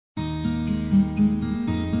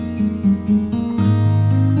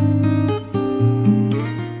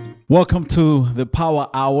Welcome to the Power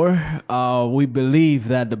Hour. We believe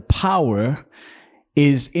that the power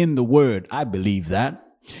is in the Word. I believe that.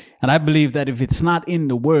 And I believe that if it's not in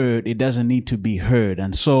the Word, it doesn't need to be heard.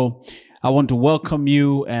 And so I want to welcome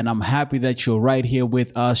you, and I'm happy that you're right here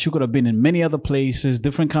with us. You could have been in many other places,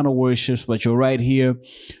 different kind of worships, but you're right here.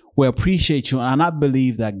 We appreciate you. And I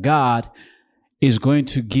believe that God is going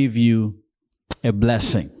to give you a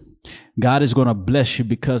blessing. God is going to bless you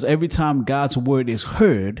because every time God's word is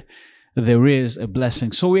heard, there is a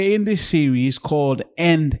blessing. So we're in this series called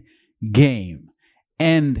End Game.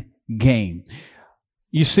 End Game.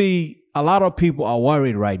 You see, a lot of people are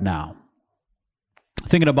worried right now,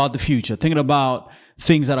 thinking about the future, thinking about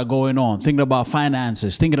things that are going on, thinking about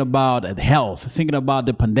finances, thinking about health, thinking about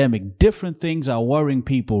the pandemic. Different things are worrying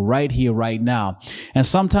people right here, right now. And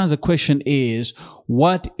sometimes the question is,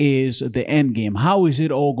 what is the end game? How is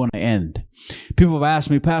it all going to end? People have asked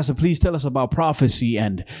me, Pastor, please tell us about prophecy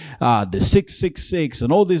and the 666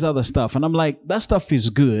 and all this other stuff. And I'm like, that stuff is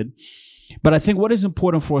good. But I think what is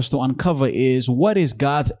important for us to uncover is what is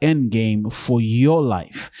God's end game for your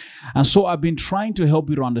life. And so I've been trying to help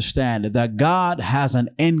you to understand that God has an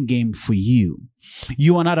end game for you.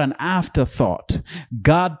 You are not an afterthought.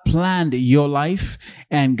 God planned your life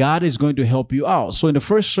and God is going to help you out. So in the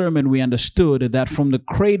first sermon, we understood that from the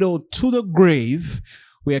cradle to the grave,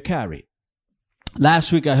 we are carried.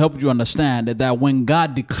 Last week, I helped you understand that when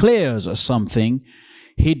God declares something,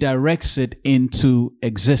 He directs it into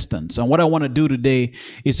existence. And what I want to do today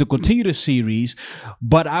is to continue the series,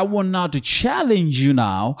 but I want now to challenge you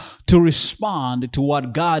now to respond to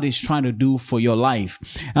what God is trying to do for your life.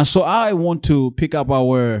 And so I want to pick up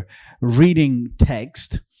our reading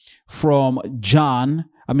text from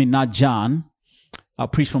not John. I'll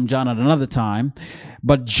preach from John at another time,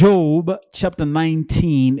 but Job chapter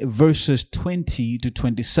 19 verses 20 to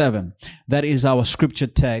 27. That is our scripture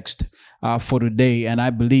text for today. And I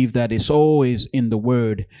believe that it's always in the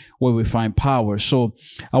word where we find power. So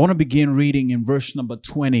I want to begin reading in verse number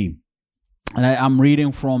 20. And I'm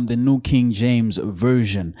reading from the New King James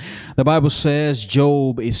Version. The Bible says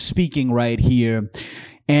Job is speaking right here.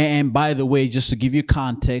 And by the way, just to give you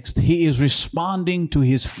context, he is responding to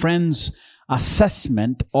his friend's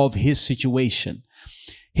assessment of his situation.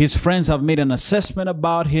 His friends have made an assessment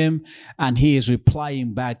about him and he is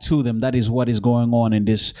replying back to them. That is what is going on in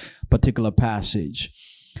this particular passage.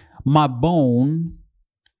 My bone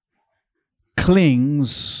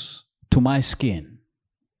clings to my skin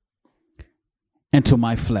and to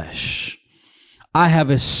my flesh. I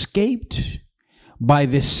have escaped by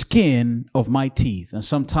the skin of my teeth. And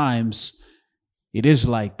sometimes it is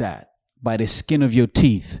like that, by the skin of your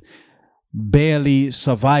teeth. Barely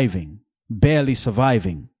surviving.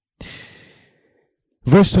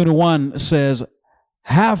 Verse 21 says,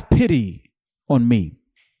 have pity on me.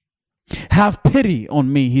 Have pity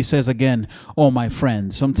on me, he says again, oh my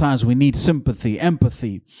friends. Sometimes we need sympathy,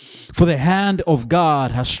 empathy. For the hand of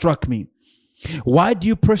God has struck me. Why do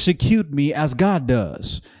you persecute me as God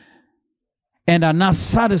does, and are not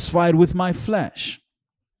satisfied with my flesh?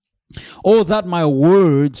 Oh, that my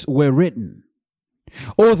words were written.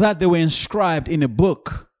 Oh, that they were inscribed in a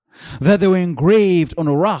book, that they were engraved on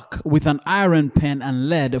a rock with an iron pen and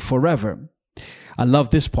lead forever. I love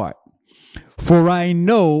this part. For I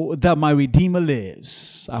know that my Redeemer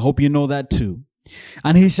lives. I hope you know that too.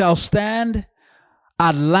 And he shall stand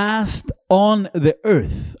at last on the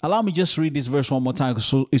earth. Allow me just read this verse one more time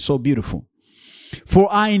because it's so beautiful. For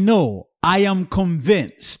I know, I am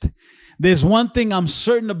convinced. There's one thing I'm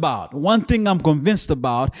certain about. One thing I'm convinced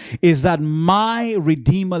about is that my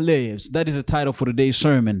Redeemer lives. That is the title for today's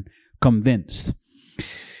sermon, Convinced.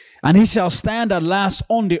 And he shall stand at last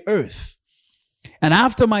on the earth. And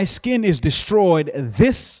after my skin is destroyed,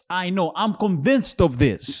 this I know, I'm convinced of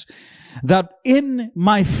this, that in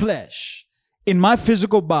my flesh, in my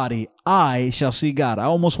physical body, I shall see God. I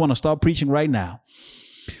almost want to start preaching right now.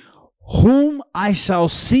 Whom I shall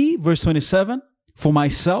see, verse 27, for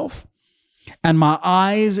myself, and my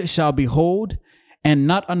eyes shall behold, and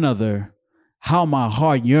not another, how my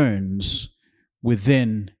heart yearns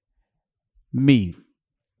within me.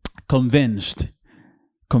 Convinced.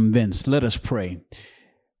 Let us pray.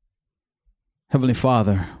 Heavenly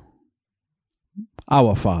Father,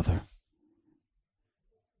 our Father,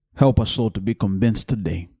 help us, Lord, to be convinced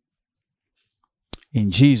today. In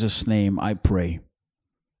Jesus' name I pray.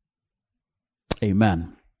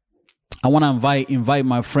 Amen. I want to invite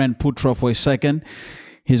my friend Putra for a second.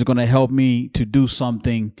 He's going to help me to do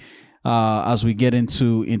something as we get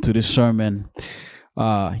into this sermon.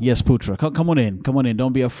 Yes, Putra. Come on in. Come on in.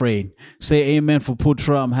 Don't be afraid. Say amen for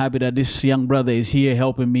Putra. I'm happy that this young brother is here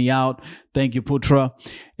helping me out. Thank you, Putra.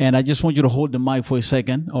 And I just want you to hold the mic for a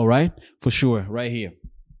second. All right? For sure. Right here.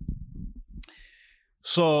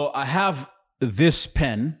 So I have this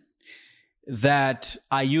pen that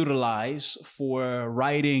I utilize for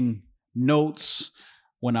writing notes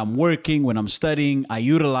when I'm working, when I'm studying. I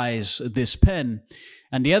utilize this pen.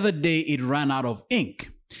 And the other day it ran out of ink.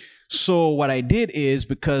 So what I did is,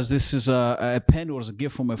 because this is a pen that was a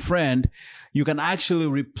gift from a friend, you can actually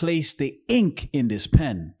replace the ink in this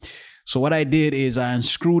pen. So what I did is I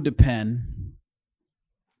unscrewed the pen.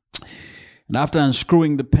 And after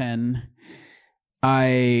unscrewing the pen,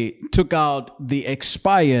 I took out the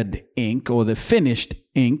expired ink or the finished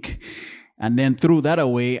ink and then threw that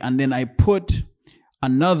away. And then I put I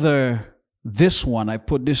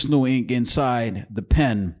put this new ink inside the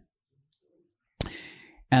pen.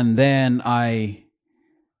 And then I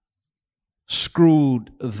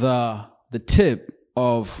screwed the tip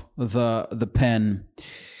of the pen,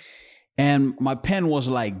 and my pen was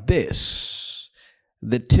like this.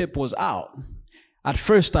 The tip was out. At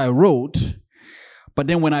first I wrote, but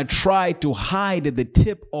then when I tried to hide the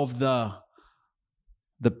tip of the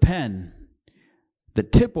pen, the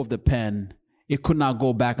tip of the pen, it could not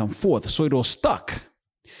go back and forth. So it was stuck.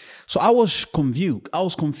 So I was confused.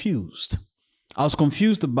 I was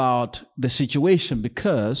confused about the situation,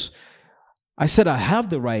 because I said, I have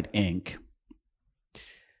the right ink.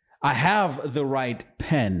 I have the right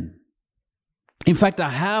pen. In fact, I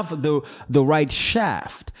have the right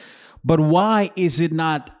shaft. But why is it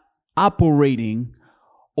not operating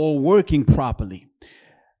or working properly?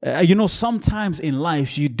 Sometimes in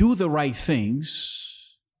life, you do the right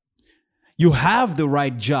things. You have the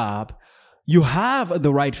right job. You have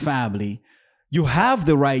the right family. You have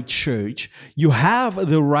the right church. You have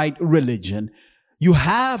the right religion. You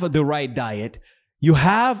have the right diet. You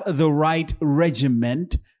have the right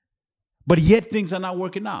regiment. But yet things are not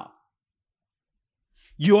working out.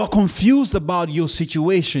 You are confused about your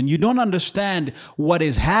situation. You don't understand what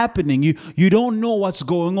is happening. You don't know what's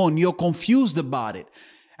going on. You're confused about it.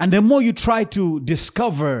 And the more you try to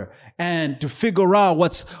discover and to figure out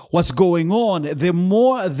what's going on, the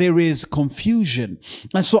more there is confusion.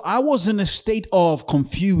 And so I was in a state of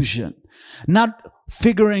confusion, not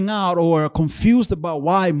figuring out or confused about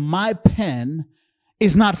why my pen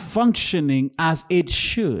is not functioning as it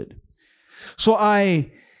should. So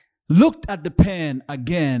I looked at the pen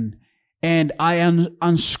again, and I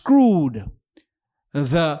unscrewed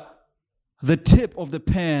the tip of the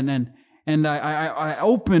pen, and I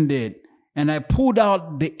opened it, and I pulled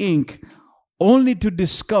out the ink, only to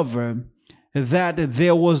discover that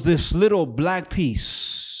there was this little black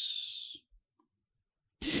piece.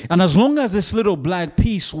 And as long as this little black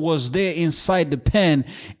piece was there inside the pen,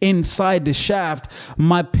 inside the shaft,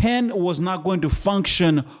 my pen was not going to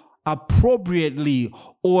function appropriately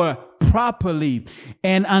or properly.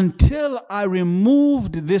 And until I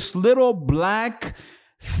removed this little black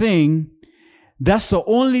thing, that's the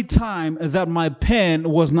only time that my pen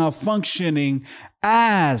was not functioning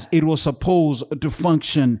as it was supposed to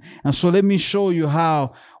function. And so let me show you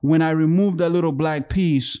how, when I removed that little black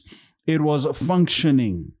piece, it was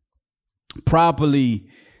functioning properly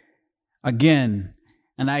again.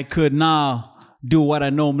 And I could now do what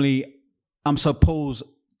I'm supposed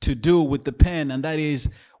to do with the pen. And that is,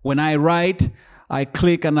 when I write, I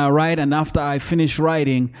click and I write, and after I finish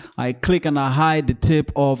writing, I click and I hide the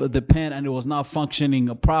tip of the pen, and it was not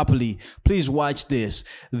functioning properly. Please watch this.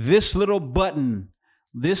 This little button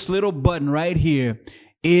right here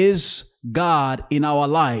is God in our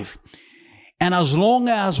life. And as long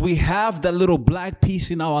as we have that little black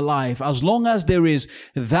piece in our life, as long as there is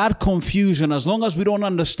that confusion, as long as we don't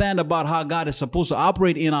understand about how God is supposed to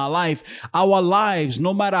operate in our lives,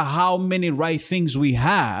 no matter how many right things we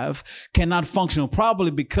have, cannot function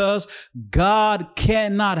properly, because God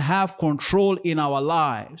cannot have control in our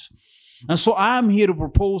lives. And so I'm here to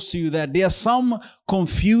propose to you that there are some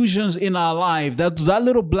confusions in our life. That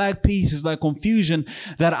little black piece is like confusion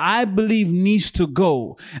that I believe needs to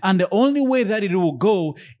go. And the only way that it will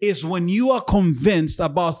go is when you are convinced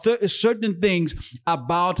about certain things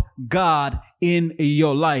about God in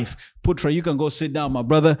your life. Putra, you can go sit down, my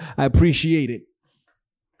brother. I appreciate it.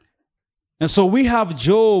 And so we have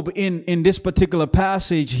Job in this particular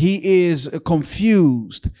passage. He is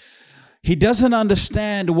confused. He doesn't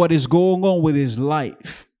understand what is going on with his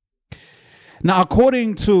life. Now,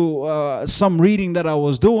 according to some reading that I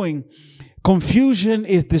was doing, confusion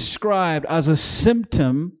is described as a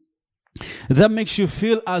symptom that makes you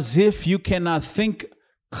feel as if you cannot think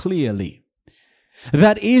clearly.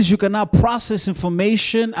 That is, you cannot process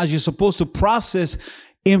information as you're supposed to process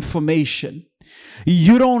information.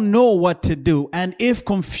 You don't know what to do. And if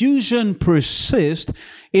confusion persists,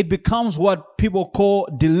 it becomes what people call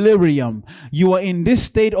delirium. You are in this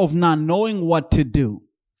state of not knowing what to do.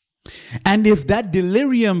 And if that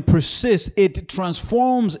delirium persists, it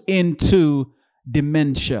transforms into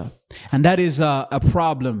dementia. And that is a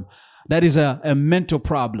problem. That is a mental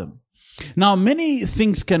problem. Now, many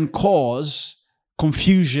things can cause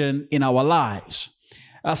confusion in our lives.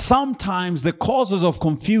 Sometimes the causes of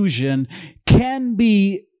confusion can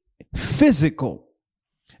be physical.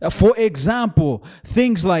 For example,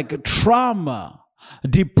 things like trauma,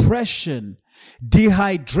 depression,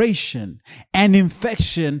 dehydration, and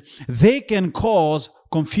infection, they can cause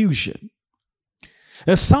confusion.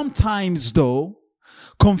 Sometimes, though,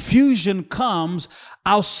 confusion comes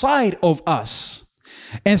outside of us.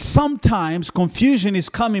 And sometimes confusion is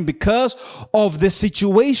coming because of the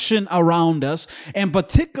situation around us. And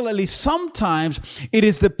particularly sometimes it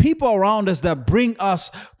is the people around us that bring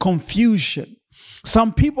us confusion.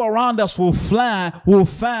 Some people around us will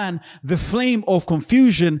fan the flame of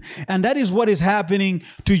confusion. And that is what is happening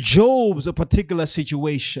to Job's particular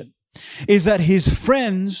situation. Is that his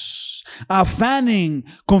friends are fanning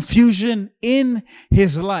confusion in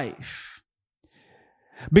his life.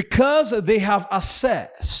 Because they have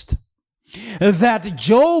assessed that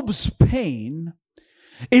Job's pain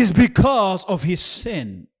is because of his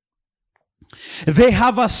sin. They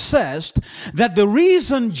have assessed that the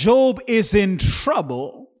reason Job is in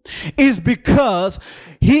trouble is because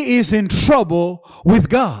he is in trouble with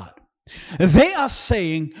God. They are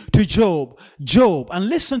saying to Job, and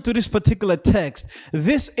listen to this particular text.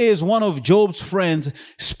 This is one of Job's friends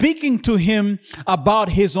speaking to him about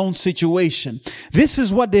his own situation. This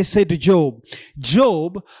is what they say to Job.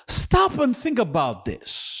 Job, stop and think about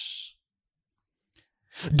this.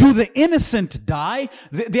 Do the innocent die?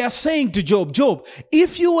 They are saying to Job,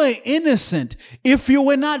 if you were innocent, if you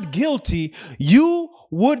were not guilty, you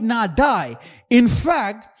would not die. In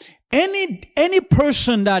fact, any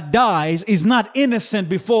person that dies is not innocent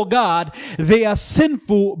before God. They are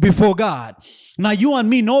sinful before God. Now you and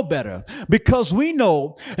me know better, because we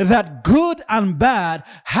know that good and bad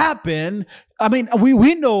happen.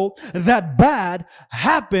 We know that bad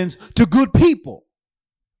happens to good people.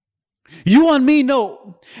 You and me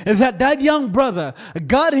know that young brother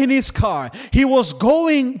got in his car. He was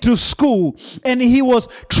going to school and he was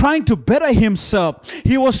trying to better himself.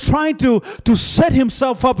 He was trying to set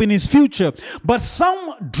himself up in his future. But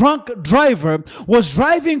some drunk driver was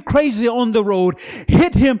driving crazy on the road,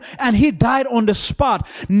 hit him, and he died on the spot.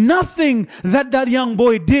 Nothing that young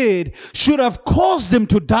boy did should have caused him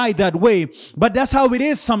to die that way. But that's how it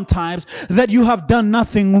is sometimes, that you have done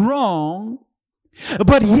nothing wrong,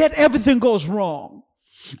 but yet everything goes wrong.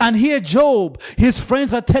 And here Job, his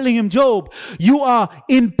friends are telling him, Job, you are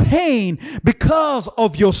in pain because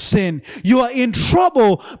of your sin. You are in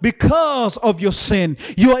trouble because of your sin.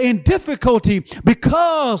 You are in difficulty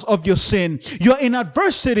because of your sin. You are in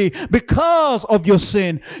adversity because of your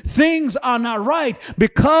sin. Things are not right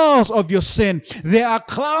because of your sin. There are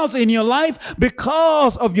clouds in your life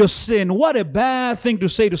because of your sin. What a bad thing to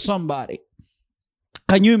say to somebody.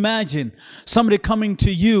 Can you imagine somebody coming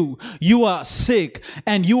to you? You are sick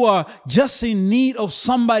and you are just in need of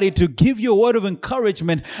somebody to give you a word of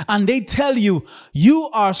encouragement, and they tell you, you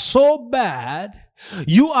are so bad,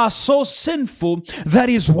 you are so sinful, that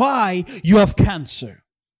is why you have cancer.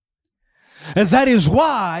 And that is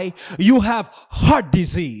why you have heart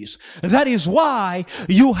disease. That is why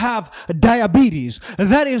you have diabetes.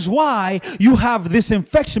 That is why you have this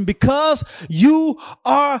infection, because you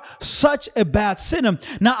are such a bad sinner.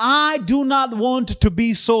 Now, I do not want to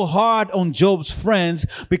be so hard on Job's friends,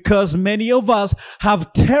 because many of us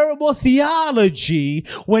have terrible theology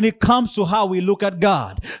when it comes to how we look at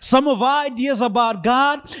God. Some of our ideas about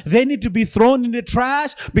God, they need to be thrown in the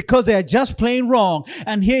trash because they are just plain wrong.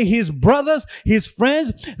 And here his brothers, his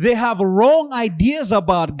friends, they have wrong ideas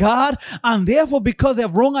about God, and therefore because they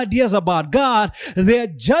have wrong ideas about God, they're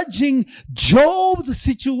judging Job's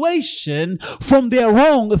situation from their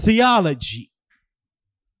wrong theology.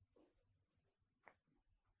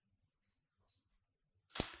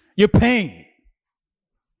 Your pain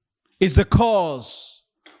is the cause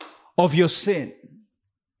of your sin.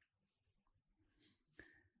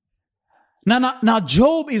 Now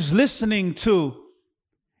Job is listening to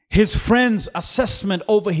his friend's assessment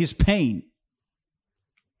over his pain.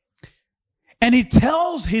 And he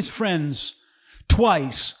tells his friends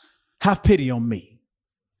twice, have pity on me.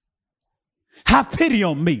 Have pity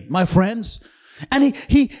on me, my friends. And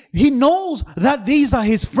he knows that these are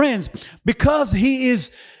his friends because he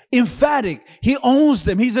is emphatic. He owns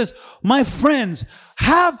them. He says, my friends,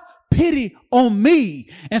 have pity on me.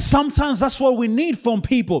 And sometimes that's what we need from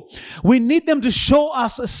people. We need them to show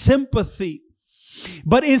us a sympathy.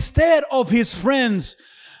 But instead of his friends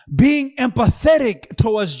being empathetic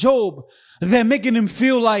towards Job, they're making him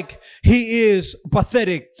feel like he is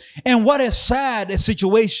pathetic. And what a sad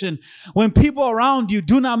situation when people around you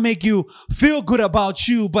do not make you feel good about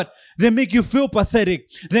you, but they make you feel pathetic.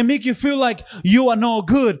 They make you feel like you are no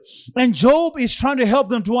good. And Job is trying to help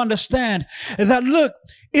them to understand that, look,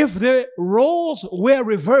 if the roles were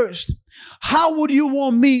reversed, how would you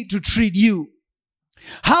want me to treat you?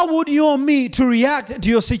 How would you want me to react to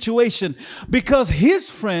your situation? Because his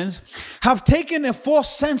friends have taken a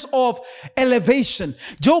false sense of elevation.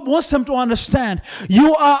 Job wants them to understand,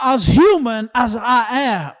 you are as human as I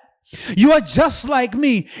am. You are just like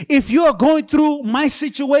me. If you are going through my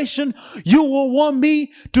situation, you will want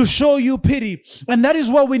me to show you pity. And that is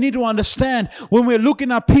what we need to understand when we're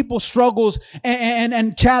looking at people's struggles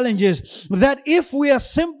and challenges. That if we are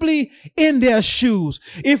simply in their shoes,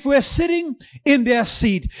 if we're sitting in their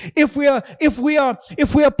seat, if we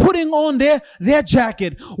are putting on their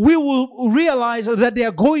jacket, we will realize that they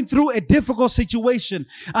are going through a difficult situation.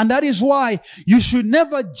 And that is why you should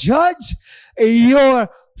never judge your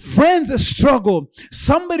friends struggle,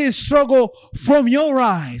 somebody's struggle from your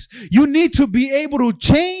eyes. You need to be able to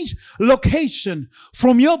change location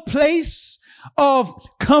from your place of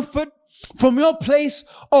comfort, from your place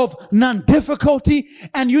of non-difficulty,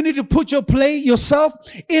 and you need to put yourself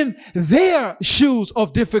in their shoes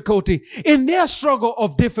of difficulty, in their struggle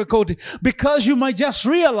of difficulty, because you might just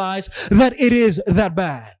realize that it is that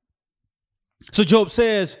bad. So Job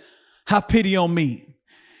says, have pity on me.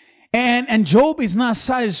 And Job is not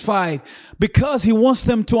satisfied because he wants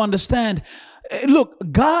them to understand, look,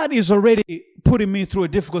 God is already putting me through a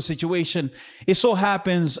difficult situation. It so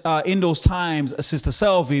happens in those times, Sister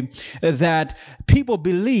Selvi, that people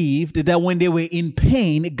believed that when they were in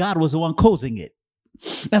pain, God was the one causing it.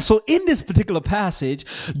 And so in this particular passage,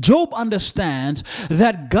 Job understands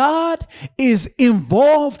that God is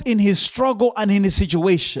involved in his struggle and in his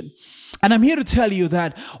situation. And I'm here to tell you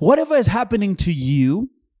that whatever is happening to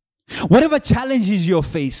you, whatever challenges you're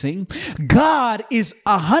facing, God is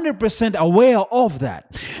 100% aware of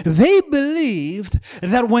that. They believed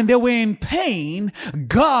that when they were in pain,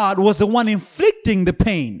 God was the one inflicting the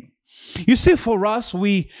pain. You see, for us,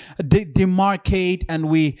 we demarcate and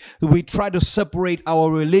we try to separate our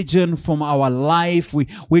religion from our life.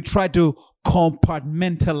 We try to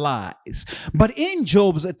compartmentalize. But in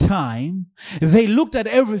Job's time, they looked at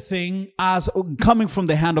everything as coming from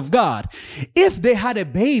the hand of God. If they had a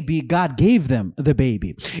baby, God gave them the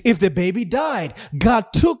baby. If the baby died,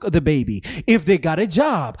 God took the baby. If they got a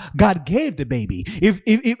job, God gave the baby. If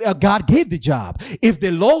God gave the job. If they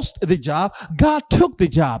lost the job, God took the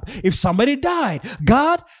job. If somebody died,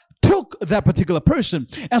 God took that particular person.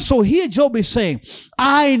 And so here Job is saying,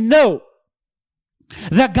 I know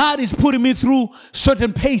that God is putting me through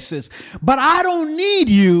certain paces, but I don't need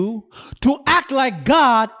you to act like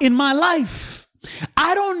God in my life.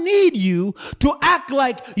 I don't need you to act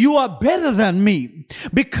like you are better than me,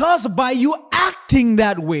 because by you acting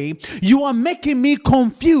that way, you are making me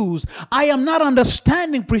confused. I am not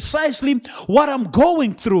understanding precisely what I'm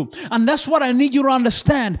going through. And that's what I need you to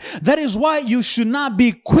understand. That is why you should not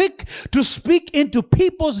be quick to speak into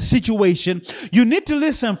people's situation. You need to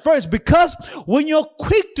listen first, because when you're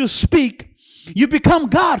quick to speak, you become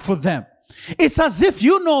God for them. It's as if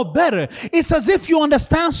you know better. It's as if you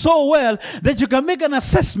understand so well that you can make an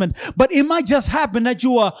assessment, but it might just happen that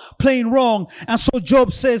you are playing wrong. And so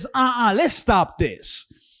Job says, let's stop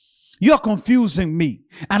this. You're confusing me,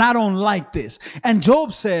 and I don't like this. And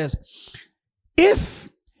Job says, if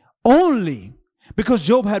only, because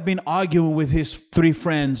Job had been arguing with his three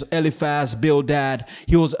friends, Eliphaz, Bildad.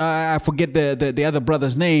 He was, I forget the other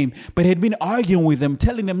brother's name, but he had been arguing with them,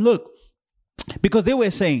 telling them, look, because they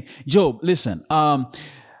were saying, Job, listen,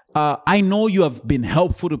 I know you have been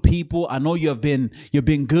helpful to people. I know you've been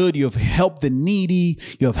good. You've helped the needy.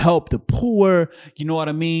 You've helped the poor. You know what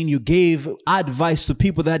I mean? You gave advice to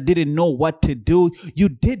people that didn't know what to do. You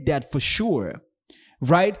did that for sure.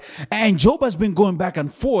 right? And Job has been going back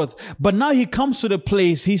and forth, but now he comes to the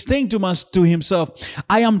place, he's saying to himself,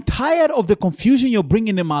 I am tired of the confusion you're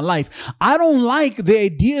bringing in my life. I don't like the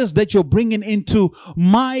ideas that you're bringing into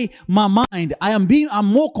my mind. I'm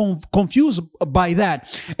more confused by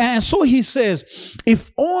that. And so he says,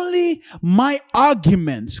 if only my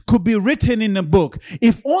arguments could be written in a book,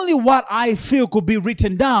 if only what I feel could be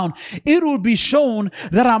written down, it will be shown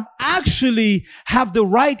that I'm actually have the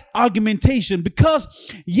right argumentation. Because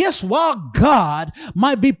yes, while God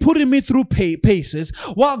might be putting me through paces,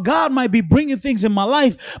 while God might be bringing things in my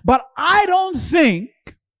life, but I don't think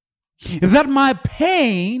that my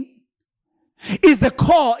pain is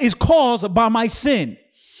caused by my sin.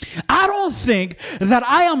 I don't think that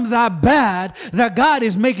I am that bad that God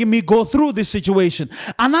is making me go through this situation.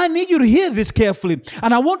 And I need you to hear this carefully.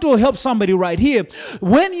 And I want to help somebody right here.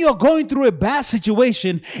 When you're going through a bad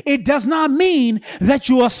situation, it does not mean that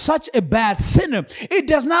you are such a bad sinner. It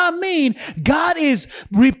does not mean God is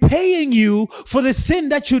repaying you for the sin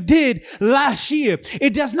that you did last year.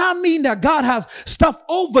 It does not mean that God has stuff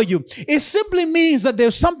over you. It simply means that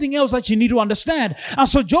there's something else that you need to understand. And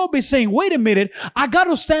so Job is saying, wait a minute, I got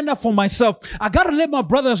to stand up for myself. I got to let my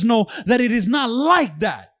brothers know that it is not like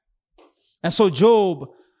that. And so Job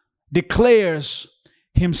declares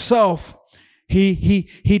himself.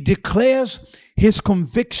 He declares his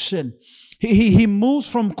conviction. He moves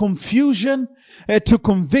from confusion to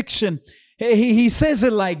conviction. He says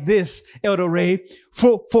it like this, Elder Ray,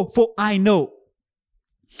 for I know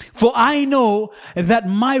that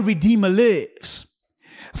my Redeemer lives.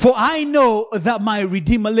 For I know that my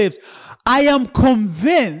Redeemer lives. I am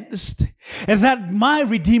convinced that my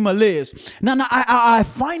Redeemer lives. Now I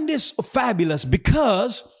find this fabulous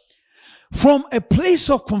because from a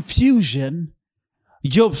place of confusion,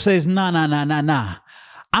 Job says, nah.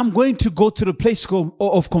 I'm going to go to the place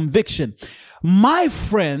of conviction. My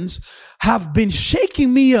friends have been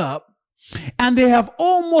shaking me up, and they have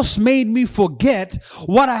almost made me forget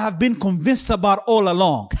what I have been convinced about all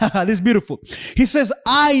along. This is beautiful. He says,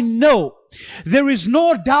 I know. There is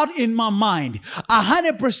no doubt in my mind,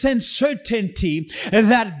 100% certainty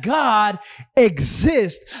that God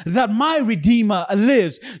exists, that my Redeemer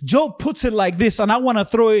lives. Job puts it like this, and I want to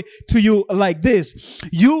throw it to you like this.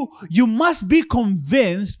 You must be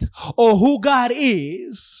convinced of who God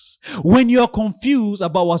is when you're confused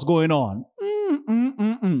about what's going on.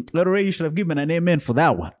 Little Ray, you should have given an amen for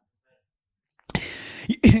that one.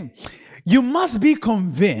 You must be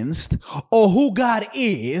convinced of who God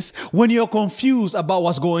is when you're confused about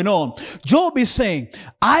what's going on. Job is saying,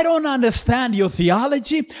 I don't understand your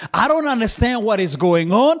theology. I don't understand what is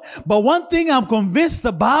going on. But one thing I'm convinced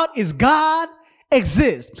about is God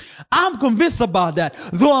exists. I'm convinced about that,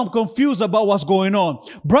 though I'm confused about what's going on.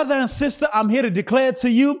 Brother and sister, I'm here to declare to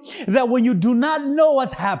you that when you do not know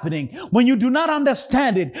what's happening, when you do not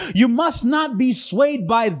understand it, you must not be swayed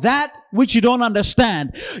by that which you don't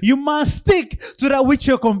understand. You must stick to that which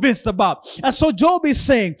you're convinced about. And so Job is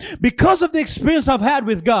saying, because of the experience I've had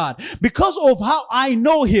with God, because of how I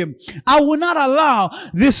know him, I will not allow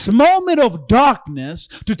this moment of darkness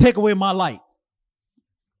to take away my light.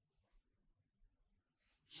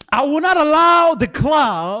 I will not allow the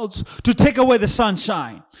clouds to take away the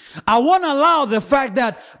sunshine. I won't allow the fact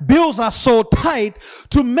that bills are so tight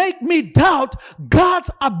to make me doubt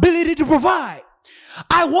God's ability to provide.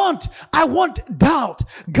 I won't doubt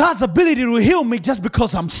God's ability to heal me just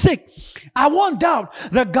because I'm sick. I won't doubt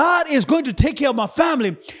that God is going to take care of my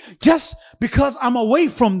family just because I'm away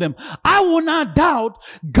from them. I will not doubt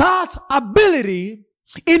God's ability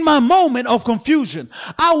in my moment of confusion.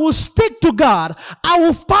 I will stick to God. I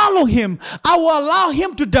will follow him. I will allow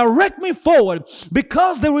him to direct me forward,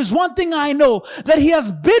 because there is one thing I know, that he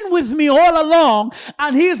has been with me all along,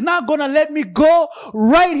 and he is not going to let me go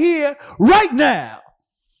right here, right now.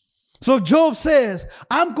 So Job says,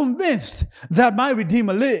 I'm convinced that my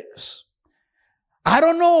Redeemer lives. I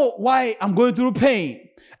don't know why I'm going through pain.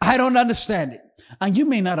 I don't understand it. And you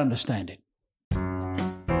may not understand it.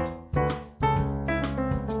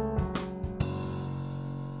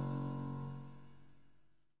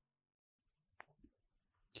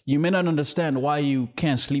 You may not understand why you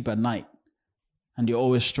can't sleep at night and you're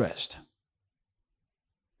always stressed.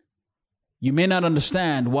 You may not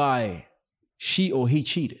understand why she or he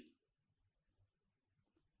cheated.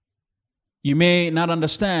 You may not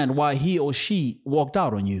understand why he or she walked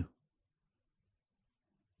out on you.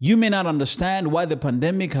 You may not understand why the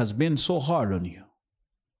pandemic has been so hard on you.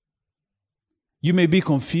 You may be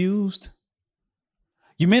confused.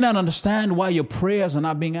 You may not understand why your prayers are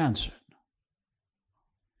not being answered.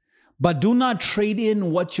 But do not trade in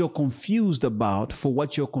what you're confused about for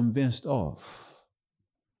what you're convinced of.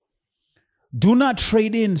 Do not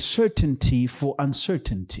trade in certainty for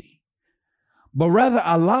uncertainty, but rather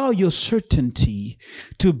allow your certainty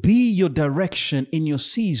to be your direction in your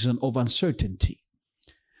season of uncertainty.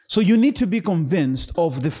 So you need to be convinced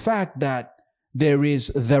of the fact that there is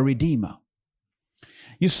the Redeemer.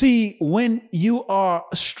 You see, when you are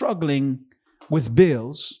struggling with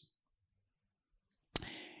bills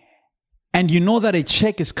and you know that a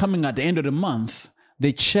check is coming at the end of the month,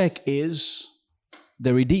 the check is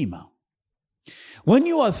the Redeemer. When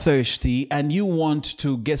you are thirsty and you want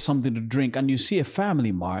to get something to drink and you see a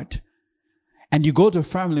Family Mart and you go to a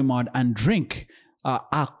Family Mart and drink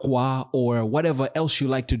aqua or whatever else you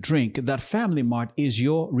like to drink, that Family Mart is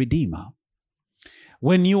your Redeemer.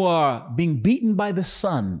 When you are being beaten by the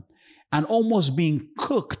sun and almost being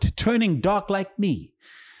cooked, turning dark like me,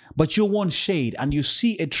 but you want shade and you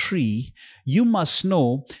see a tree, you must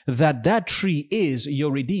know that that tree is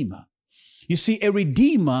your Redeemer. You see, a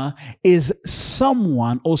Redeemer is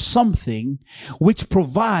someone or something which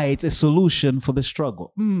provides a solution for the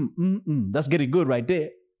struggle. That's getting good right there.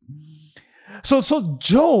 So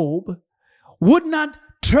Job would not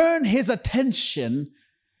turn his attention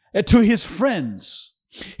to his friends.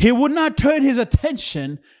 He would not turn his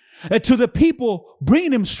attention to the people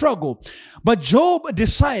bringing him struggle. But Job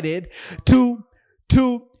decided to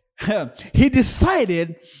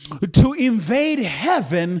invade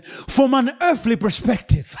heaven from an earthly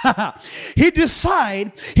perspective. He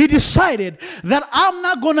decided that I'm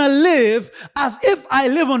not going to live as if I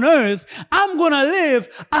live on earth. I'm going to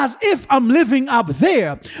live as if I'm living up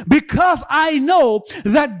there, because I know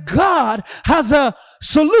that God has a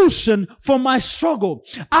solution for my struggle.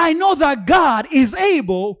 I know that God is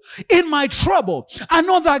able in my trouble. I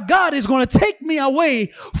know that God is going to take me away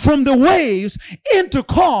from the waves into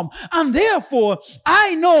calm. And therefore,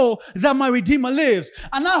 I know that my Redeemer lives.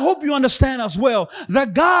 And I hope you understand as well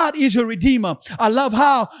that God is your Redeemer. I love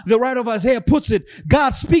how the writer of Isaiah puts it.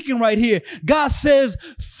 God speaking right here. God says,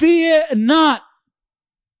 fear not.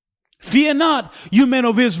 Fear not, you men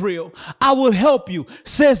of Israel. I will help you,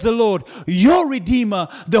 says the Lord, your Redeemer,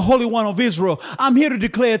 the Holy One of Israel. I'm here to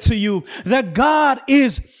declare to you that God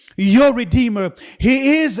is your Redeemer.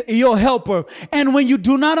 He is your helper. And when you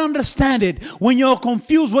do not understand it, when you're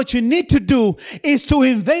confused, what you need to do is to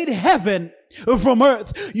invade heaven from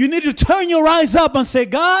earth. You need to turn your eyes up and say,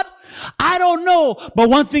 God, I don't know, but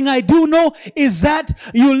one thing I do know is that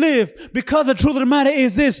you live. Because the truth of the matter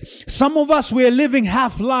is this: some of us, we are living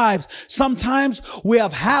half lives. Sometimes we are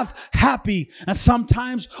half happy, and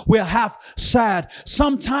sometimes we are half sad.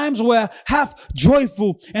 Sometimes we're half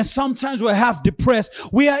joyful, and sometimes we're half depressed.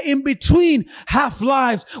 We are in between half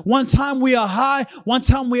lives. One time we are high, one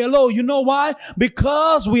time we are low. You know why?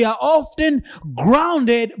 Because we are often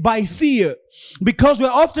grounded by fear. Because we're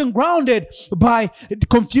often grounded by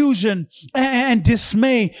confusion and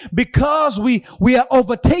dismay. Because we are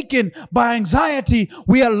overtaken by anxiety.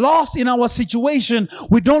 We are lost in our situation.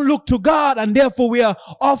 We don't look to God, and therefore we are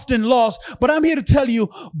often lost. But I'm here to tell you,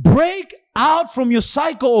 break out from your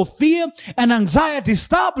cycle of fear and anxiety.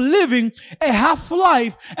 Stop living a half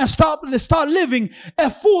life and start living a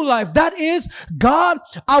full life. That is, God,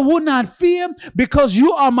 I will not fear because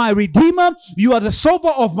you are my Redeemer. You are the solver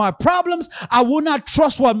of my problems. I will not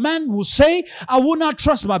trust what man will say. I will not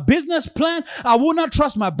trust my business plan. I will not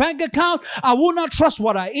trust my bank account. I will not trust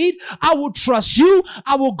what I eat. I will trust you.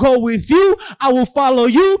 I will go with you. I will follow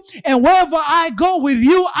you. And wherever I go with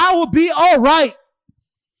you, I will be all right.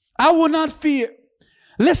 I will not fear.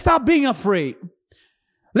 Let's stop being afraid.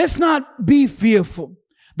 Let's not be fearful.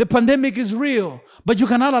 The pandemic is real, but you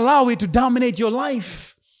cannot allow it to dominate your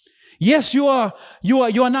life. Yes, you are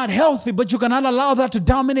not healthy, but you cannot allow that to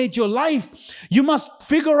dominate your life. You must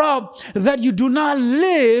figure out that you do not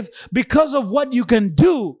live because of what you can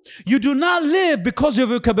do. You do not live because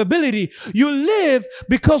of your capability. You live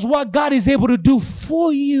because what God is able to do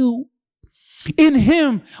for you. In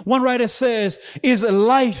him, one writer says, is a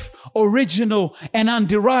life original and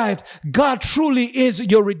underived. God truly is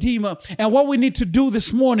your Redeemer. And what we need to do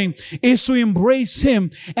this morning is to embrace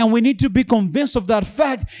him. And we need to be convinced of that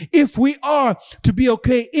fact if we are to be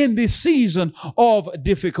okay in this season of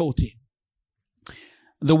difficulty.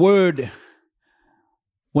 The word,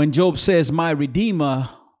 when Job says, my Redeemer,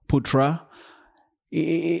 Putra,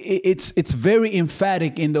 It's very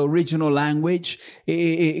emphatic in the original language.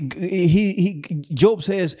 Job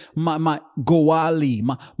says, my Goali,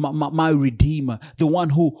 my Redeemer, the one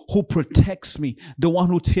who protects me, the one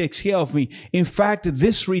who takes care of me. In fact,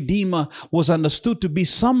 this Redeemer was understood to be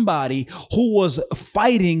somebody who was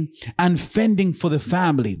fighting and fending for the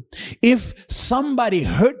family. If somebody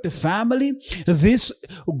hurt the family, this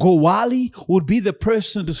Goali would be the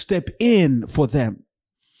person to step in for them.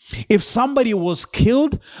 If somebody was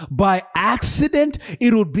killed by accident,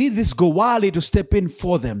 it would be this Goali to step in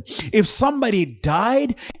for them. If somebody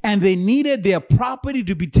died and they needed their property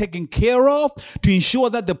to be taken care of, to ensure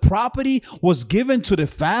that the property was given to the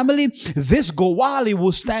family, this Goali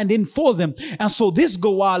will stand in for them. And so this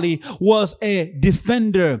Goali was a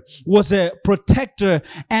defender, was a protector,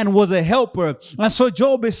 and was a helper. And so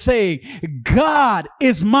Job is saying, God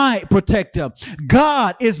is my protector.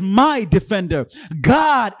 God is my defender.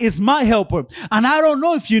 God is my helper. And I don't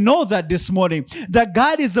know if you know that this morning, that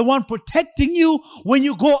God is the one protecting you when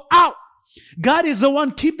you go out. God is the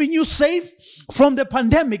one keeping you safe from the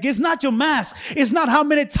pandemic. It's not your mask. It's not how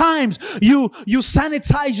many times you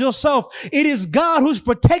sanitize yourself. It is God who's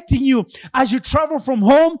protecting you as you travel from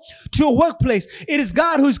home to your workplace. It is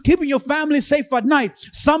God who's keeping your family safe at night.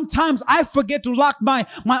 Sometimes I forget to lock my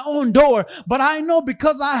own door, but I know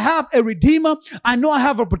because I have a Redeemer, I know I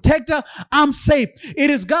have a protector, I'm safe. It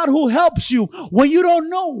is God who helps you when you don't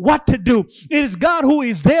know what to do. It is God who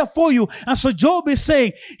is there for you. And so Job is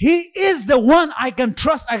saying, He is the one I can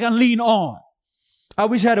trust, I can lean on. I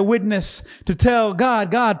wish I had a witness to tell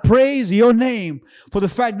God, praise your name for the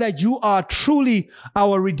fact that you are truly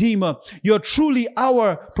our Redeemer. You're truly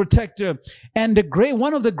our protector. And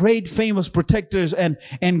one of the great famous protectors and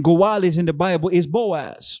Goalis in the Bible is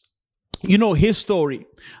Boaz. You know his story.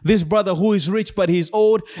 This brother who is rich, but he's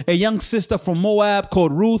old. A young sister from Moab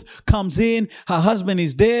called Ruth comes in. Her husband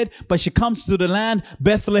is dead, but she comes to the land,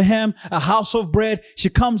 Bethlehem, a house of bread. She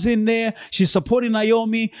comes in there. She's supporting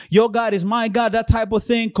Naomi. Your God is my God, that type of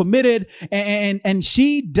thing, committed. And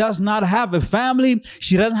she does not have a family.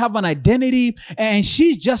 She doesn't have an identity. And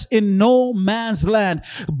she's just in no man's land.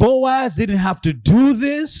 Boaz didn't have to do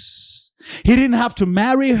this. He didn't have to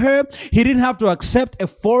marry her. He didn't have to accept a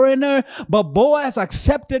foreigner, but Boaz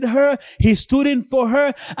accepted her. He stood in for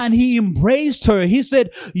her and he embraced her. He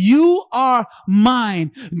said, you are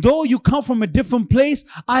mine. Though you come from a different place,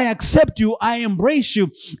 I accept you. I embrace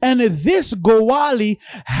you. And this Goali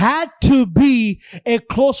had to be a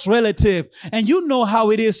close relative. And you know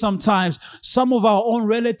how it is sometimes. Some of our own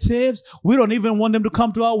relatives, we don't even want them to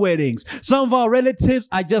come to our weddings. Some of our relatives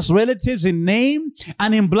are just relatives in name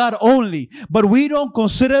and in blood only. But we don't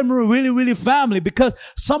consider them really, really family because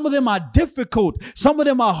some of them are difficult. Some of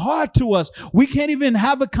them are hard to us. We can't even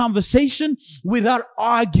have a conversation without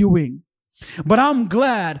arguing. But I'm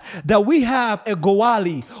glad that we have a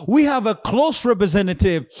Goali. We have a close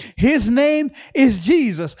representative. His name is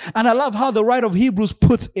Jesus. And I love how the writer of Hebrews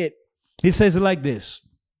puts it. He says it like this.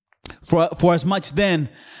 For as much then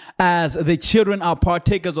as the children are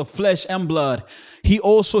partakers of flesh and blood, he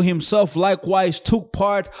also himself likewise took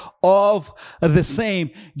part of the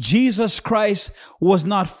same. Jesus Christ was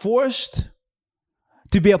not forced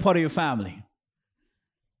to be a part of your family.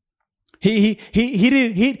 He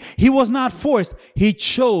was not forced. He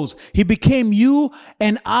chose. He became you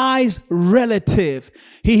and I's relative.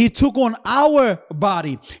 He took on our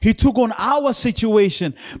body. He took on our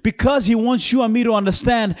situation because he wants you and me to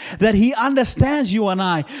understand that he understands you and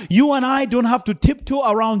I. You and I don't have to tiptoe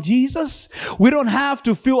around Jesus. We don't have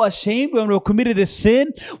to feel ashamed when we've committed a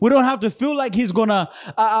sin. We don't have to feel like he's going to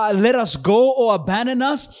let us go or abandon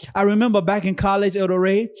us. I remember back in college, Elder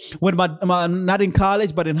Ray, when not in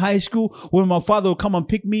college, but in high school, when my father would come and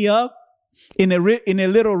pick me up in a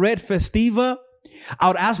little red Festiva, I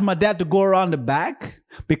would ask my dad to go around the back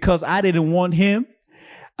because I didn't want him.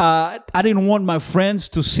 I didn't want my friends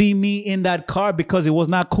to see me in that car because it was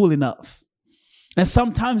not cool enough. And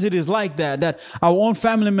sometimes it is like that our own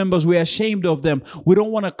family members, we're ashamed of them. We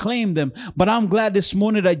don't want to claim them. But I'm glad this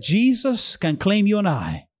morning that Jesus can claim you and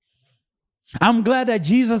I. I'm glad that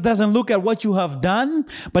Jesus doesn't look at what you have done,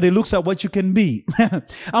 but he looks at what you can be.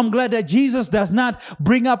 I'm glad that Jesus does not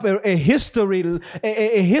bring up a history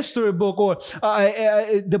book or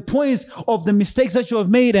the points of the mistakes that you have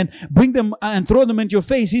made and bring them and throw them into your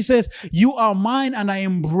face. He says, you are mine and I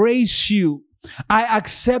embrace you. I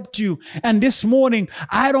accept you. And this morning,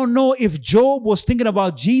 I don't know if Job was thinking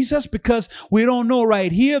about Jesus because we don't know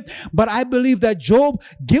right here, but I believe that Job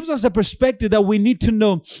gives us a perspective that we need to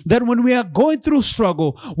know that when we are going through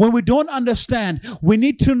struggle, when we don't understand, we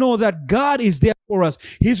need to know that God is there for us.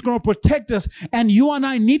 He's going to protect us. And you and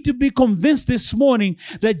I need to be convinced this morning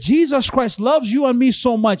that Jesus Christ loves you and me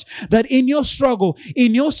so much that in your struggle,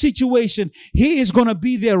 in your situation, he is going to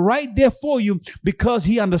be there right there for you because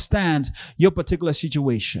he understands your particular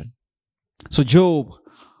situation. So Job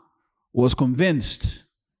was convinced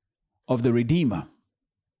of the Redeemer.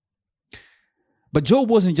 But Job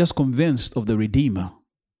wasn't just convinced of the Redeemer.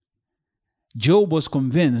 Job was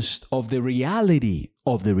convinced of the reality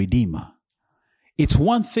of the Redeemer. It's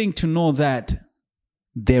one thing to know that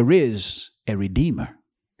there is a Redeemer,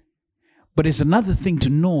 but it's another thing to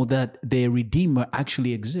know that the Redeemer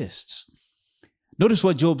actually exists. Notice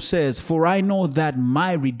what Job says, "For I know that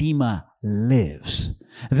my Redeemer lives."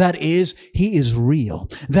 That is, he is real.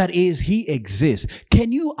 That is, he exists.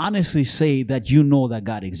 Can you honestly say that you know that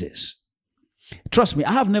God exists? Trust me,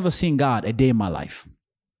 I have never seen God a day in my life.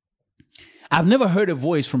 I've never heard a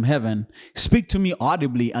voice from heaven speak to me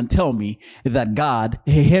audibly and tell me that God,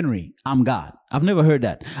 "Hey, Henry, I'm God." I've never heard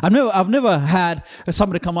that. I've never had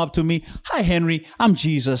somebody come up to me, "Hi, Henry, I'm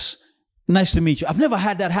Jesus. Nice to meet you." I've never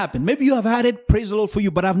had that happen. Maybe you have had it. Praise the Lord for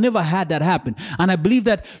you. But I've never had that happen. And I believe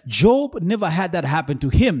that Job never had that happen to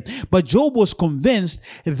him. But Job was convinced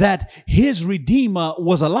that his Redeemer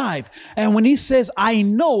was alive. And when he says, "I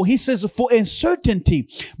know," he says for a certainty.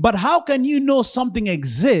 But how can you know something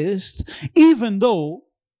exists even though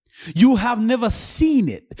you have never seen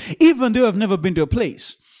it, even though you have never been to a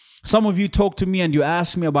place? Some of you talk to me and you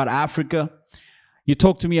ask me about Africa. You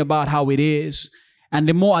talk to me about how it is. And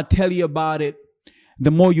the more I tell you about it,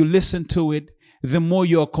 the more you listen to it, the more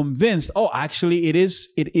you're convinced, oh, actually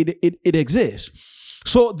it exists.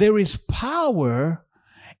 So there is power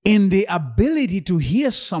in the ability to hear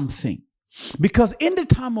something. Because in the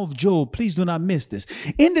time of Job, please do not miss this.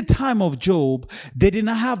 In the time of Job, they did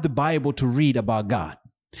not have the Bible to read about God.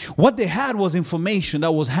 What they had was information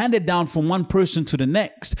that was handed down from one person to the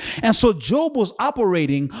next. And so Job was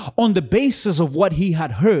operating on the basis of what he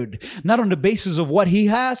had heard, not on the basis of what he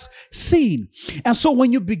has seen. And so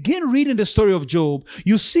when you begin reading the story of Job,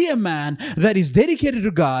 you see a man that is dedicated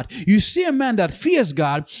to God. You see a man that fears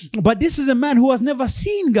God, but this is a man who has never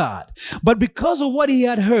seen God. But because of what he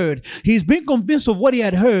had heard, he's been convinced of what he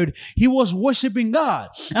had heard. He was worshiping God.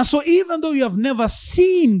 And so even though you have never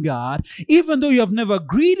seen God, even though you have never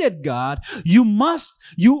greeted God,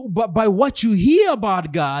 but by what you hear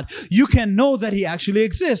about God, you can know that he actually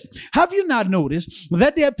exists. Have you not noticed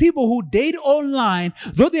that there are people who date online,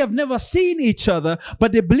 though they have never seen each other,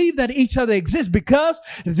 but they believe that each other exists because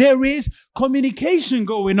there is communication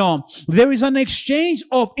going on. There is an exchange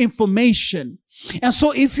of information. And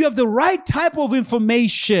so if you have the right type of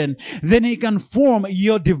information, then it can form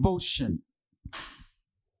your devotion.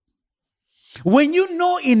 When you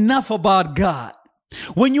know enough about God,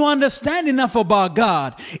 when you understand enough about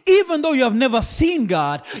God, even though you have never seen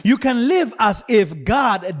God, you can live as if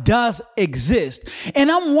God does exist. And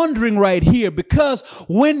I'm wondering right here, because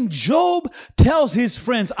when Job tells his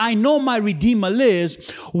friends, "I know my Redeemer lives,"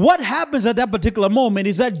 what happens at that particular moment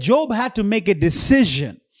is that Job had to make a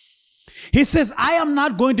decision. He says, "I am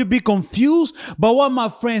not going to be confused by what my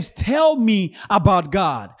friends tell me about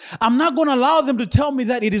God. I'm not going to allow them to tell me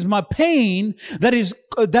that it is my pain that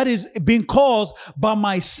is being caused by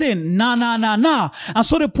my sin. Nah. And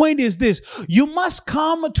so the point is this: you must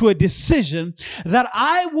come to a decision that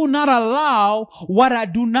I will not allow what I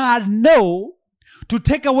do not know to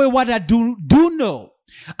take away what I do know.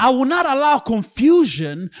 I will not allow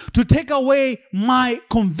confusion to take away my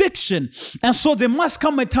conviction." And so there must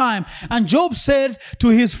come a time. And Job said to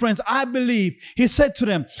his friends, "I believe." He said to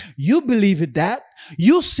them, "You believe it that.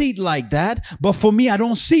 You see it like that. But for me, I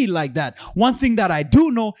don't see it like that. One thing that I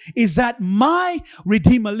do know is that my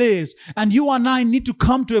Redeemer lives." And you and I need to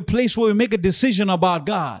come to a place where we make a decision about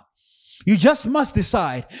God. You just must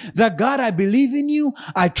decide that, "God, I believe in you.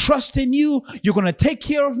 I trust in you. You're going to take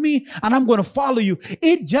care of me and I'm going to follow you."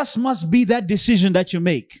 It just must be that decision that you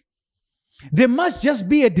make. There must just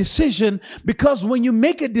be a decision, because when you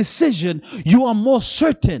make a decision, you are more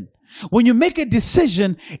certain. When you make a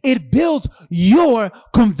decision, it builds your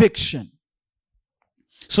conviction.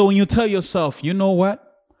 So when you tell yourself, "You know what?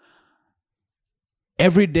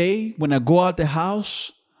 Every day when I go out the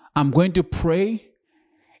house, I'm going to pray.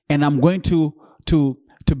 And I'm going to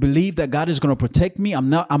believe that God is going to protect me. I'm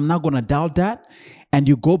not going to doubt that." And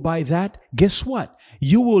you go by that, guess what?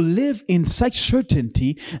 You will live in such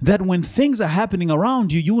certainty that when things are happening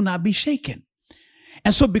around you, you will not be shaken.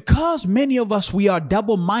 And so because many of us, we are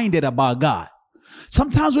double-minded about God.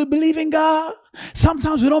 Sometimes we believe in God.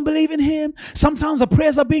 Sometimes we don't believe in him. Sometimes the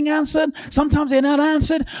prayers are being answered. Sometimes they're not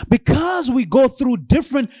answered. Because we go through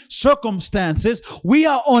different circumstances, we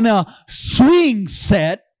are on a swing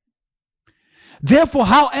set. Therefore,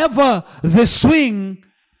 however the swing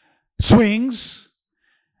swings,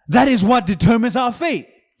 that is what determines our faith.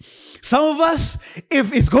 Some of us,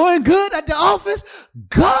 if it's going good at the office,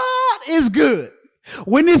 God is good.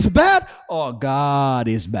 When it's bad, oh, God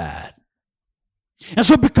is bad. And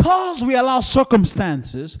so because we allow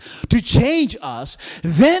circumstances to change us,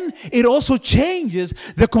 then it also changes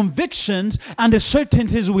the convictions and the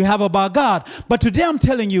certainties we have about God. But today I'm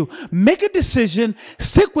telling you, make a decision,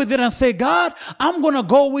 stick with it and say, God, I'm going to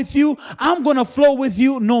go with you. I'm going to flow with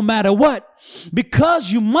you no matter what.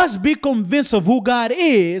 Because you must be convinced of who God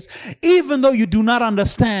is, even though you do not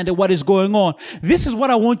understand what is going on. This is what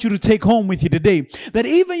I want you to take home with you today. That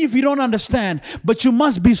even if you don't understand, but you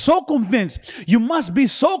must be so convinced, you must be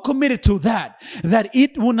so committed to that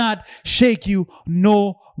it will not shake you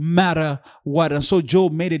no matter what. And so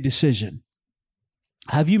Job made a decision.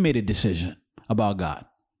 Have you made a decision about God?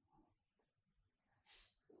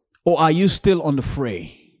 Or are you still on the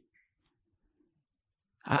fray?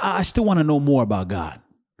 I still want to know more about God.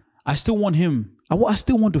 I still want him. I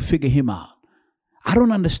still want to figure him out. I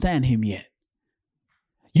don't understand him yet.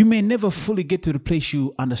 You may never fully get to the place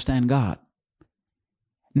you understand God.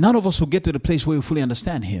 None of us will get to the place where we fully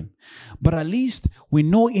understand him. But at least we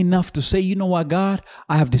know enough to say, you know what, God,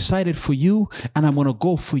 I have decided for you and I'm going to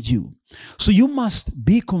go for you. So you must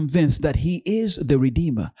be convinced that he is the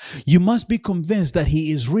Redeemer. You must be convinced that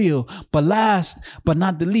he is real. But last but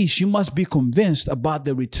not the least, you must be convinced about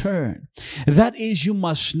the return. That is, you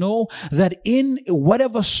must know that in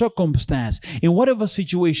whatever circumstance, in whatever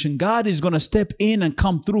situation, God is going to step in and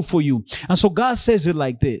come through for you. And so God says it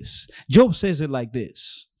like this. Job says it like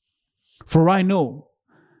this. For I know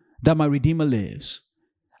that my Redeemer lives,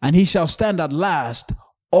 and he shall stand at last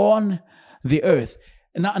on the earth.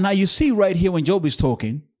 Now you see right here when Job is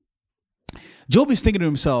talking, Job is thinking to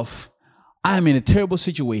himself, I am in a terrible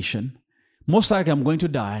situation. Most likely I'm going to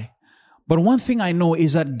die. But one thing I know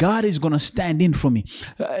is that God is going to stand in for me.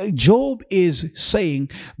 Job is saying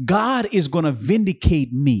God is going to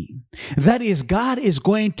vindicate me. That is, God is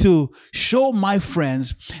going to show my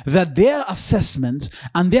friends that their assessments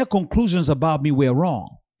and their conclusions about me were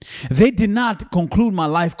wrong. They did not conclude my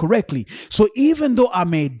life correctly. So even though I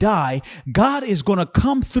may die, God is going to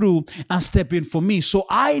come through and step in for me. So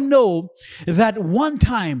I know that one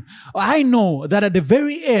time, I know that at the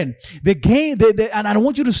very end, the game, and I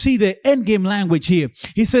want you to see the end game language here.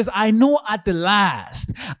 He says, I know at the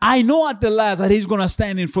last that he's going to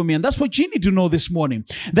stand in for me. And that's what you need to know this morning,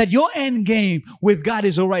 that your end game with God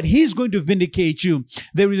is all right. He's going to vindicate you.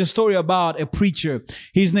 There is a story about a preacher.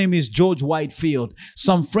 His name is George Whitefield.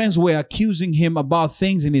 Some friends were accusing him about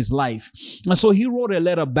things in his life. And so he wrote a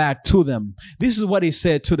letter back to them. This is what he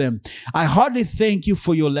said to them. I heartily thank you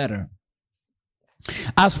for your letter.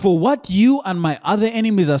 As for what you and my other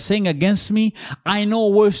enemies are saying against me, I know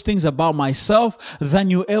worse things about myself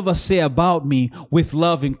than you ever say about me with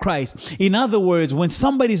love in Christ. In other words, when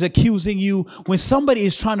somebody is accusing you, when somebody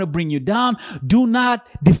is trying to bring you down, do not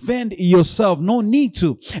defend yourself. No need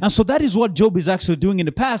to. And so that is what Job is actually doing in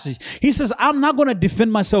the passage. He says, I'm not going to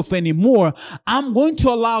defend myself anymore. I'm going to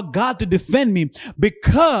allow God to defend me,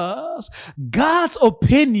 because God's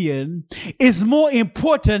opinion is more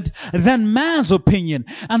important than man's opinion.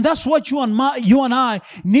 And that's what you and I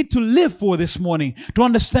need to live for this morning, to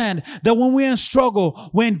understand that when we're in struggle,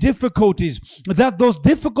 we're in difficulties, that those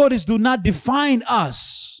difficulties do not define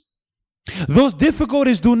us. Those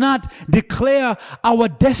difficulties do not declare our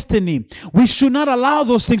destiny. We should not allow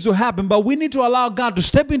those things to happen, but we need to allow God to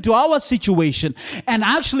step into our situation and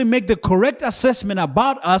actually make the correct assessment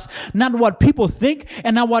about us, not what people think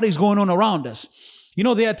and not what is going on around us. You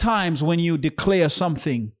know, there are times when you declare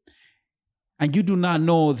something and you do not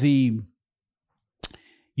know the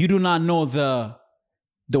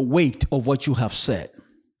weight of what you have said.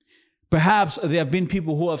 Perhaps there have been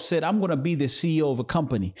people who have said, I'm going to be the CEO of a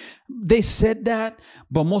company. They said that,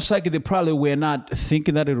 but most likely they probably were not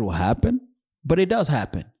thinking that it will happen. But it does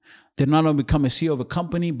happen. They not only become a CEO of a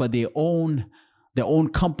company, but they own their own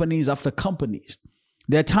companies after companies.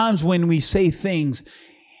 There are times when we say things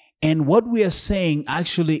and what we are saying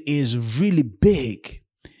actually is really big.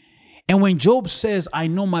 And when Job says, I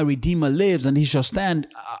know my Redeemer lives and he shall stand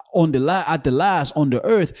at the last on the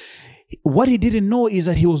earth, what he didn't know is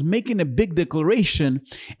that he was making a big declaration.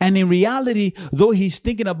 And in reality, though he's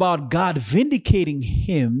thinking about God vindicating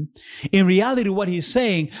him, in reality, what he's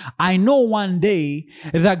saying, I know one day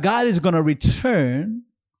that God is going to return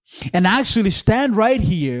and actually stand right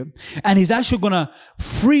here, and he's actually going to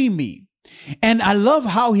free me. And I love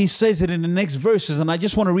how he says it in the next verses, and I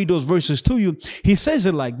just want to read those verses to you. He says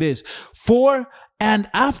it like this: and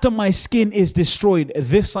after my skin is destroyed,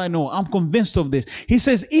 this I know. I'm convinced of this. He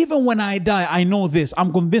says, even when I die, I know this.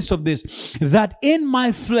 I'm convinced of this, that in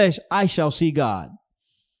my flesh I shall see God.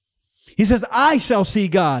 He says, I shall see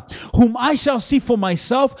God, whom I shall see for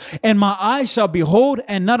myself, and my eyes shall behold,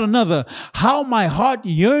 and not another. How my heart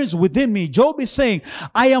yearns within me. Job is saying,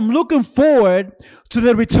 I am looking forward to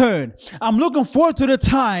the return. I'm looking forward to the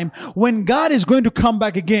time when God is going to come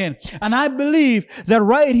back again. And I believe that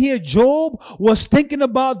right here, Job was thinking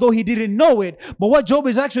about, though he didn't know it, but what Job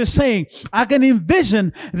is actually saying, I can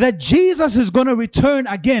envision that Jesus is going to return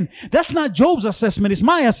again. That's not Job's assessment. It's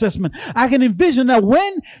my assessment. I can envision that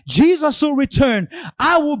when Jesus will return,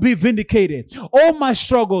 I will be vindicated. All my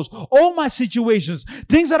struggles, all my situations,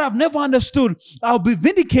 things that I've never understood, I'll be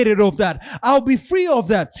vindicated of that. I'll be free of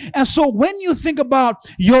that. And so when you think about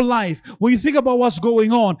your life, when you think about what's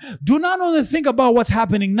going on, do not only think about what's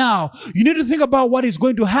happening now. You need to think about what is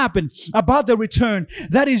going to happen, about the return.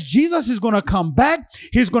 That is, Jesus is going to come back.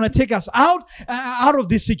 He's going to take us out of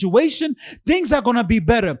this situation. Things are going to be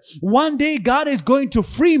better. One day, God is going to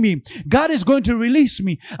free me. God is going to release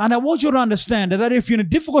me. And I want you to understand that if you're in a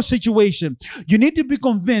difficult situation, you need to be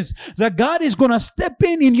convinced that God is going to step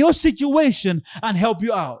in your situation and help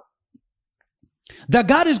you out. That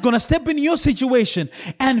God is going to step in your situation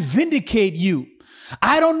and vindicate you.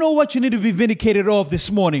 I don't know what you need to be vindicated of this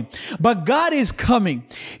morning, but God is coming.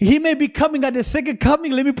 He may be coming at the second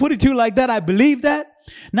coming. Let me put it to you like that. I believe that.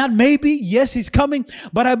 Not maybe, yes, he's coming,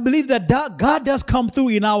 but I believe that God does come through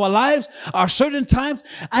in our lives, our certain times,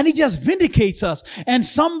 and he just vindicates us. And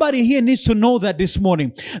somebody here needs to know that this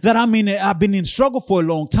morning, that I've been in struggle for a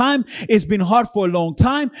long time. It's been hard for a long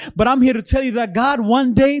time, but I'm here to tell you that God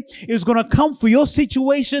one day is going to come for your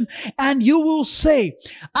situation, and you will say,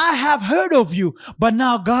 I have heard of you, but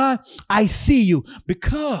now God, I see you.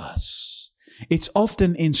 Because it's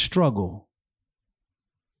often in struggle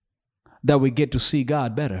that we get to see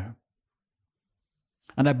God better.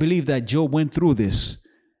 And I believe that Job went through this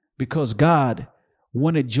because God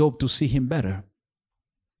wanted Job to see him better.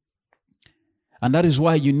 And that is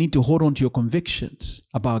why you need to hold on to your convictions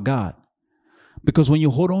about God. Because when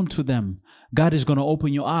you hold on to them, God is going to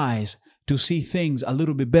open your eyes to see things a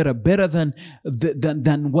little bit better than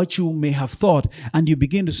what you may have thought. And you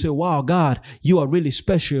begin to say, wow, God, you are really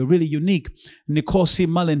special, really unique. Nicole C.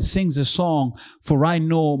 Mullen sings a song, For I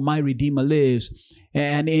Know My Redeemer Lives.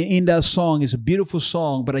 And in that song, it's a beautiful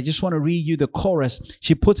song, but I just want to read you the chorus.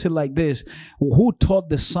 She puts it like this: who taught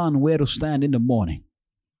the sun where to stand in the morning?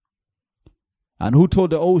 And who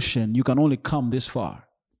told the ocean you can only come this far?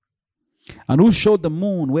 And who showed the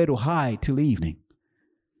moon where to hide till evening?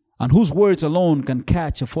 And whose words alone can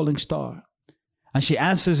catch a falling star? And she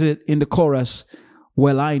answers it in the chorus,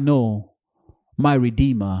 well, I know my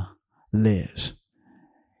Redeemer lives.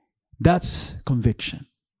 That's conviction.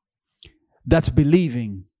 That's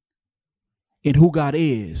believing in who God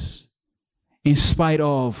is, in spite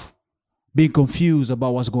of being confused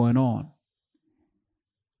about what's going on.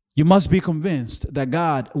 You must be convinced that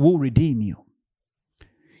God will redeem you.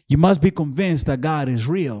 You must be convinced that God is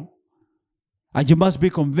real. And you must be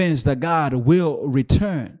convinced that God will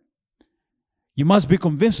return. You must be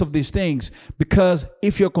convinced of these things, because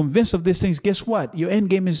if you're convinced of these things, guess what? Your end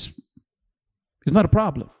game is not a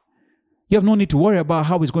problem. You have no need to worry about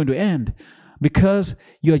how it's going to end, because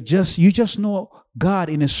you just know God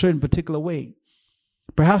in a certain particular way.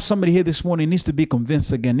 Perhaps somebody here this morning needs to be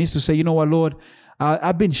convinced again, needs to say, you know what, Lord,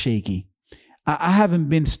 I've been shaky. I haven't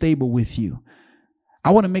been stable with you.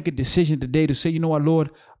 I want to make a decision today to say, you know what,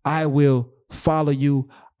 Lord, I will follow you.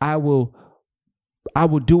 I will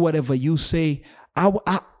do whatever you say.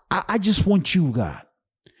 I just want you, God.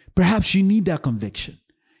 Perhaps you need that conviction.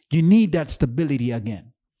 You need that stability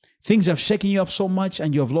again. Things have shaken you up so much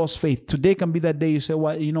and you have lost faith. Today can be that day you say,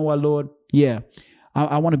 well, you know what, Lord? Yeah,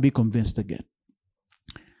 I want to be convinced again.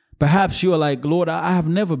 Perhaps you are like, Lord, I have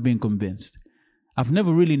never been convinced. I've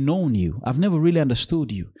never really known you. I've never really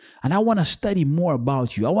understood you. And I want to study more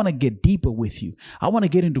about you. I want to get deeper with you. I want to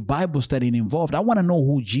get into Bible study and involved. I want to know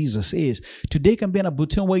who Jesus is. Today can be an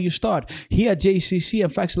opportunity where you start. Here at JCC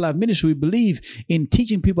and Facts Live Ministry, we believe in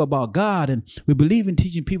teaching people about God, and we believe in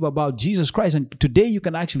teaching people about Jesus Christ. And today you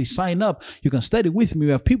can actually sign up. You can study with me.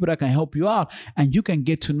 We have people that can help you out, and you can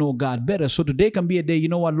get to know God better. So today can be a day, you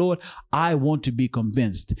know what, Lord, I want to be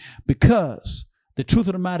convinced. Because the truth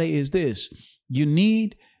of the matter is this: you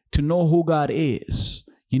need to know who God is.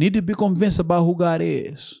 You need to be convinced about who God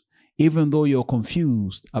is. even though you're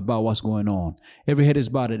confused about what's going on. Every head is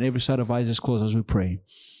bowed and every side of eyes is closed as we pray.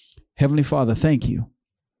 Heavenly Father, thank you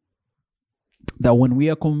that when we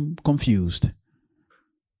are confused,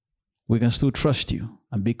 we can still trust you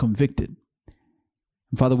and be convicted.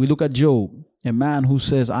 And Father, we look at Job, a man who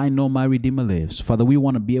says, I know my Redeemer lives. Father, we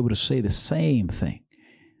want to be able to say the same thing,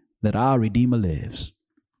 that our Redeemer lives.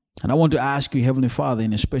 And I want to ask you, Heavenly Father,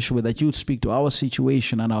 in a special way, that you would speak to our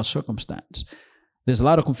situation and our circumstance. There's a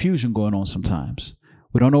lot of confusion going on sometimes.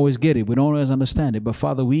 We don't always get it. We don't always understand it. But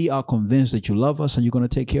Father, we are convinced that you love us and you're going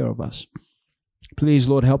to take care of us. Please,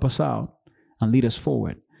 Lord, help us out and lead us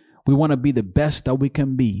forward. We want to be the best that we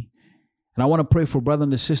can be. And I want to pray for brother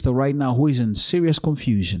and sister right now who is in serious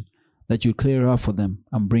confusion, that you clear up for them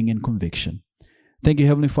and bring in conviction. Thank you,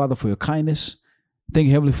 Heavenly Father, for your kindness. Thank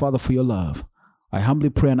you, Heavenly Father, for your love. I humbly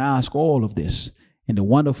pray and ask all of this in the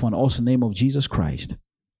wonderful and awesome name of Jesus Christ.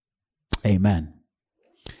 Amen.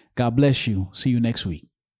 God bless you. See you next week.